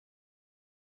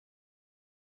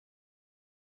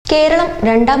കേരളം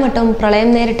രണ്ടാം വട്ടവും പ്രളയം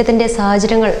നേരിട്ടതിന്റെ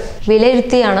സാഹചര്യങ്ങൾ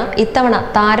വിലയിരുത്തിയാണ് ഇത്തവണ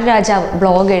താരരാജാവ്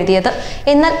ബ്ലോഗ് എഴുതിയത്.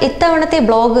 എന്നാൽ ഇത്തവണത്തെ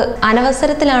ബ്ലോഗ്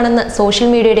അനവസരത്തിലാണെന്ന് സോഷ്യൽ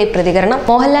മീഡിയയുടെ പ്രതികരണം.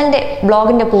 മോഹൻലാലിന്റെ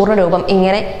ബ്ലോഗിന്റെ പൂർണ്ണരൂപം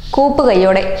ഇങ്ങനെ: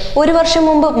 കൂപ്പുകൈയോടെ. ഒരു വർഷം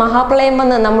മുമ്പ് മഹാപ്രളയം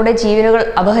വന്ന് നമ്മുടെ ജീവനുകൾ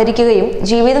അപഹരിക്കുകയും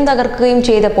ജീവിതം തകർക്കുകയും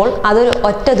ചെയ്തപ്പോൾ അതൊരു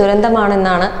ഒറ്റ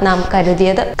ദുരന്തമാണെന്നാണ് നാം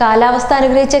കരുതിയത്. കാലാവസ്ഥ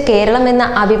അനുഗ്രഹിച്ച കേരളം എന്ന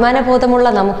അഭിമാനബോധമുള്ള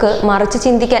നമുക്ക് മറിച്ച്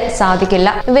ചിന്തിക്കാൻ സാധിക്കില്ല.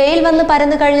 വെയിൽ വന്ന്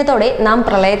പരന്നു കഴിഞ്ഞതോടെ നാം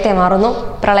പ്രളയത്തെ മാറുന്നു.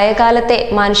 പ്രളയകാലത്തെ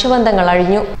മനുഷ്യബന്ധങ്ങൾ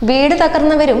അഴിഞ്ഞു. വീട്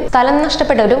തകർന്നവരും സ്ഥലം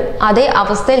നഷ്ടപ്പെട്ടവരും അതേ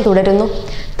അവസ്ഥയിൽ തുടരുന്നു.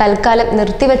 തൽക്കാലം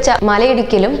നിർത്തിവെച്ച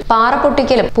മലയിടിക്കലും പാറ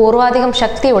പൊട്ടിക്കലും പൂർവാധികം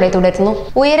ശക്തിയോടെ തുടരുന്നു.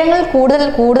 ഉയരങ്ങൾ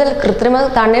കൂടുതൽ കൃത്രിമ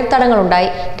തണ്ണീർത്തടങ്ങളുണ്ടായി.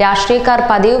 രാഷ്ട്രീയക്കാർ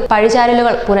പതിവ്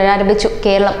പഴിചാരലുകൾ പുനരാരംഭിച്ചു.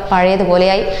 കേരളം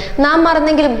പഴയതുപോലെയായി. നാം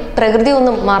മറന്നെങ്കിലും പ്രകൃതി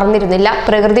ഒന്നും മറന്നിരുന്നില്ല.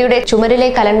 പ്രകൃതിയുടെ ചുമരിലെ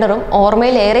കലണ്ടറും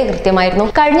ഓർമ്മയിലേറെ കൃത്യമായിരുന്നു.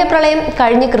 കഴിഞ്ഞ പ്രളയം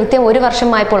കഴിഞ്ഞ് കൃത്യം ഒരു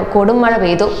വർഷമായപ്പോൾ കൊടും മഴ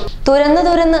പെയ്തു.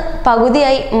 തുരന്ന്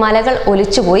പകുതിയായി മലകൾ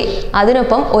ഒലിച്ചുപോയി.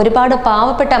 അതിനൊപ്പം ഒരുപാട്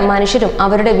പാവപ്പെട്ട മനുഷ്യരും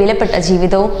അവരുടെ വിലപ്പെട്ട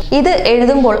ജീവിതവും. ഇത്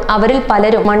എഴുതുമ്പോൾ അവരിൽ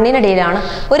പലരും മണ്ണിനടിയിലാണ്.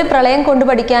 ഒരു പ്രളയം കൊണ്ട്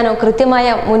പഠിക്കാനോ കൃത്യമായ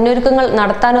മുന്നൊരുക്കങ്ങൾ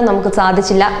നടത്താനോ നമുക്ക്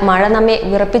സാധിച്ചില്ല. മഴ നമ്മെ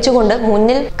വിറപ്പിച്ചുകൊണ്ട്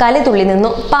മുന്നിൽ കലിതുള്ളി നിന്നു.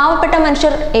 പാവപ്പെട്ട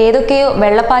മനുഷ്യർ ഏതൊക്കെയോ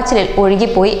വെള്ളപ്പാച്ചിലിൽ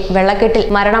ഒഴുകിപ്പോയി. വെള്ളക്കെട്ടിൽ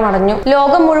മരണമടഞ്ഞു.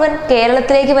 ലോകം മുഴുവൻ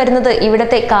കേരളത്തിലേക്ക് വരുന്നത്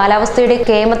ഇവിടത്തെ കാലാവസ്ഥയുടെ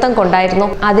കേമത്തം കൊണ്ടായിരുന്നു.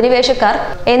 അധിനിവേശക്കാർ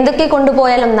എന്തൊക്കെ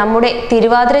കൊണ്ടുപോയാലും നമ്മുടെ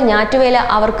തിരുവാതിര ഞാറ്റുവേല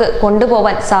അവർക്ക്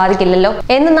കൊണ്ടുപോവാൻ സാധിക്കില്ലല്ലോ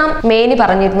എന്ന് നാം മേനി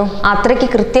പറഞ്ഞിരുന്നു. അത്രയ്ക്ക്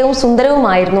കൃത്യവും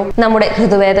സുന്ദരവുമായിരുന്നു നമ്മുടെ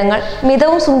ഋതുവേദങ്ങൾ.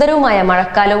 മിതവും സുന്ദരവുമായ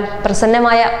മഴക്കാലവും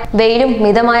പ്രസന്നമായ വെയിലും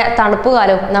മിതമായ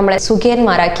തണുപ്പുകാലവും നമ്മളെ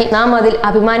സുഖിയന്മാരാക്കി. നാം അതിൽ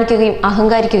അഭിമാനിക്കുകയും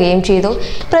അഹങ്കരിക്കുകയും ചെയ്തു.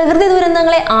 പ്രകൃതി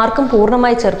ദുരന്തങ്ങളെ ആർക്കും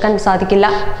പൂർണ്ണമായി ചെറുക്കാൻ സാധിക്കില്ല.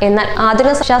 എന്നാൽ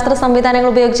ആധുനിക ശാസ്ത്ര സംവിധാനങ്ങൾ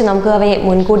ഉപയോഗിച്ച് നമുക്ക് അവയെ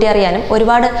മുൻകൂട്ടി അറിയാനും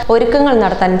ഒരുപാട് ഒരുക്കങ്ങൾ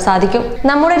നടത്താനും സാധിക്കും.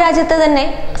 നമ്മുടെ രാജ്യത്ത് തന്നെ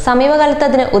സമീപകാലത്ത്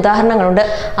അതിന് ഉദാഹരണങ്ങളുണ്ട്.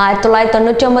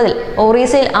 1999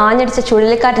 ഒറീസയിൽ ആഞ്ഞടിച്ച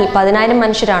ചുഴലിക്കാറ്റിൽ 10,000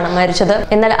 മനുഷ്യരാണ് മരിച്ചത്.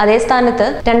 എന്നാൽ അതേ സ്ഥാനത്ത്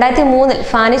 2003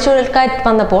 ഫാനി ചുഴലിക്കാറ്റ്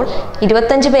വന്നപ്പോൾ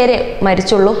 25 പേരെ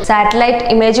മരിച്ചുള്ളൂ. സാറ്റലൈറ്റ്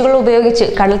ഇമേജുകൾ ഉപയോഗിച്ച്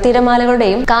കടൽ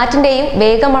തീരമാലകളുടെയും കാറ്റിന്റെയും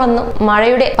വേഗം അളന്നും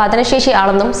മഴയുടെ പതനശേഷി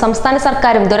അളന്നും സംസ്ഥാന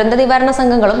സർക്കാരും ദുരന്ത നിവാരണ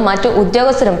സംഘങ്ങളും മറ്റു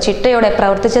ഉദ്യോഗസ്ഥരും ചിട്ടയോടെ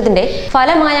പ്രവർത്തിച്ചതിന്റെ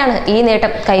ഫലമായാണ് ഈ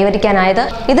നേട്ടം കൈവരിക്കാനായത്.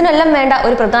 ഇതിനെല്ലാം വേണ്ട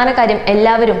ഒരു പ്രധാന കാര്യം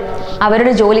എല്ലാവരും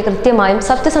അവരുടെ ജോലി കൃത്യമായും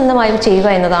സത്യസന്ധമായും ചെയ്യുക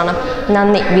എന്നതാണ്.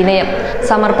 നന്ദി, വിനയം,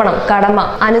 സമർപ്പണം, കടമ,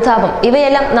 അനുതാപം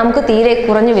ഇവയെല്ലാം നമുക്ക് തീരെ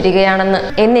കുറഞ്ഞു വരികയാണെന്ന്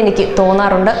എന്നെനിക്ക്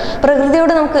തോന്നാറുണ്ട്.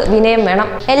 പ്രകൃതിയോട് നമുക്ക് വിനയം വേണം.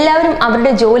 എല്ലാവരും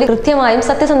അവരുടെ ജോലി കൃത്യമായും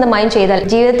സത്യസന്ധമായും ചെയ്താൽ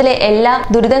ജീവിതത്തിലെ എല്ലാ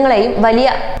ദുരിതങ്ങളെയും വലിയ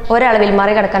ഒരളവിൽ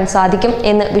മറികടക്കാൻ സാധിക്കും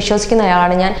എന്ന്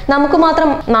വിശ്വസിക്കുന്നയാളാണ് ഞാൻ. നമുക്ക് മാത്രം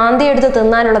നാന്തിയെടുത്ത്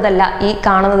തിന്നാനുള്ളതല്ല ഈ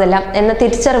കാണുന്നതെല്ലാം എന്ന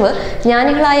തിരിച്ചറിവ്,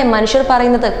 ജ്ഞാനികളായ മനുഷ്യർ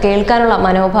പറയുന്നത് കേൾക്കാനുള്ള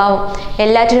മനോഭാവം,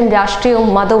 എല്ലാറ്റിനും രാഷ്ട്രീയവും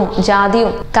മതവും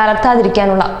ജാതിയും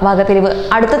കലർത്താതിരിക്കാനുള്ള വകതിരിവ്,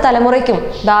 അടുത്ത തലമുറയ്ക്കും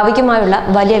ഭാവിക്കുമായുള്ള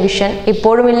വലിയ വിഷൻ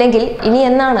ഇപ്പോഴുമില്ലെങ്കിൽ ഇനി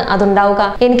എന്നാണ് അതുണ്ടാവുക?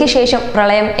 എനിക്ക് ശേഷം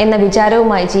പ്രളയം എന്ന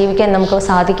വിചാരവുമായി ജീവിക്കാൻ നമുക്ക്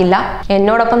സാധിക്കില്ല.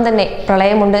 എന്നോടൊപ്പം തന്നെ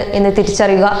പ്രളയമുണ്ട് എന്ന്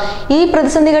തിരിച്ചറിയുക. ഈ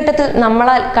പ്രതിസന്ധി ഘട്ടത്തിൽ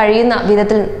നമ്മളാൽ കഴിയുന്ന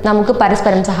വിധത്തിൽ നമുക്ക്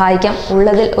പരസ്പരം സഹായിക്കാം.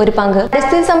 ഉള്ളതിൽ ഒരു പങ്ക്.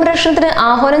 പരിസ്ഥിതി സംരക്ഷണത്തിന്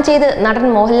ആഹ്വാനം ചെയ്ത് നടൻ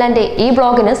മോഹൻലാലിന്റെ ഈ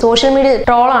ബ്ലോഗിന് സോഷ്യൽ മീഡിയയിൽ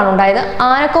ട്രോളാണ് ഉണ്ടായത്.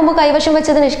 ആനക്കൊമ്പ് കൈവശം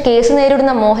വെച്ചതിന് കേസ്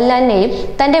നേരിടുന്ന മോഹൻലാലിനെയും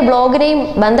തന്റെ ബ്ലോഗിനെയും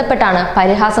ബന്ധപ്പെട്ടാണ്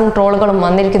പരിഹാസം ട്രോളുകളും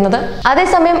വന്നിരിക്കുന്നത്.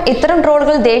 അതേസമയം ഇത്തരം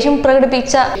ട്രോളുകൾ ദേഷ്യം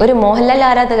പ്രകടിപ്പിച്ച ഒരു മോഹൻലാൽ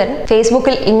ആരാധകൻ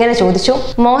ഫേസ്ബുക്കിൽ ഇങ്ങനെ ചോദിച്ചു: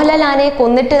 മോഹൻലാൽ ആനയെ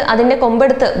കൊന്നിട്ട് അതിന്റെ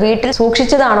കൊമ്പെടുത്ത് വീട്ടിൽ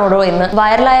സൂക്ഷിച്ചതാണോടോ എന്ന്.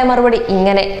 വൈറലായ മറുപടി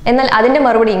ഇങ്ങനെ. എന്നാൽ അതിന്റെ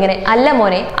മറുപടി ഇങ്ങനെ: അല്ല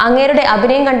മോനെ, അങ്ങേരുടെ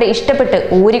അഭിനയം കണ്ട് ഇഷ്ടപ്പെട്ട്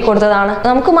ഊരിക്കൊടുത്തതാണ്.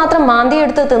 നമുക്ക് മാത്രം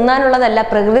മാന്തിയെടുത്ത് തിന്നാനുള്ളതല്ല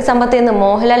പ്രകൃതി സമ്പത്ത് എന്ന്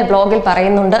മോഹൻലാൽ ബ്ലോഗിൽ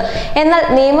പറയുന്നുണ്ട്. എന്നാൽ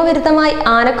നിയമവിരുദ്ധമായി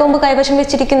ആനക്കൊമ്പ് കൈവശം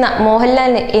വെച്ചിരിക്കുന്ന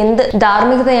മോഹൻലാലിന് എന്ത്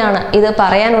ധാർമ്മികതയാണ് ഇത്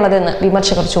പറയാനുള്ളതെന്ന്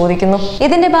വിമർശകർ ചോദിക്കുന്നു.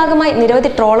 ഇതിന്റെ ഭാഗമായി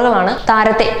നിരവധി ട്രോളുകളാണ്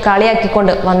താരത്തെ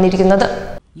കളിയാക്കിക്കൊണ്ട് വന്നിരിക്കുന്നത്.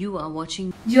 You're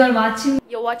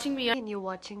watching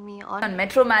me on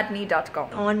metromatinee.com.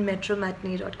 On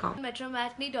metromatinee.com.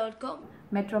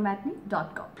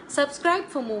 metromatinee.com. Subscribe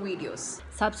for more videos.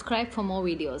 Subscribe for more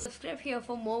videos. Subscribe here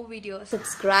for more videos.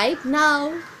 Subscribe now.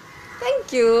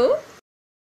 Thank you.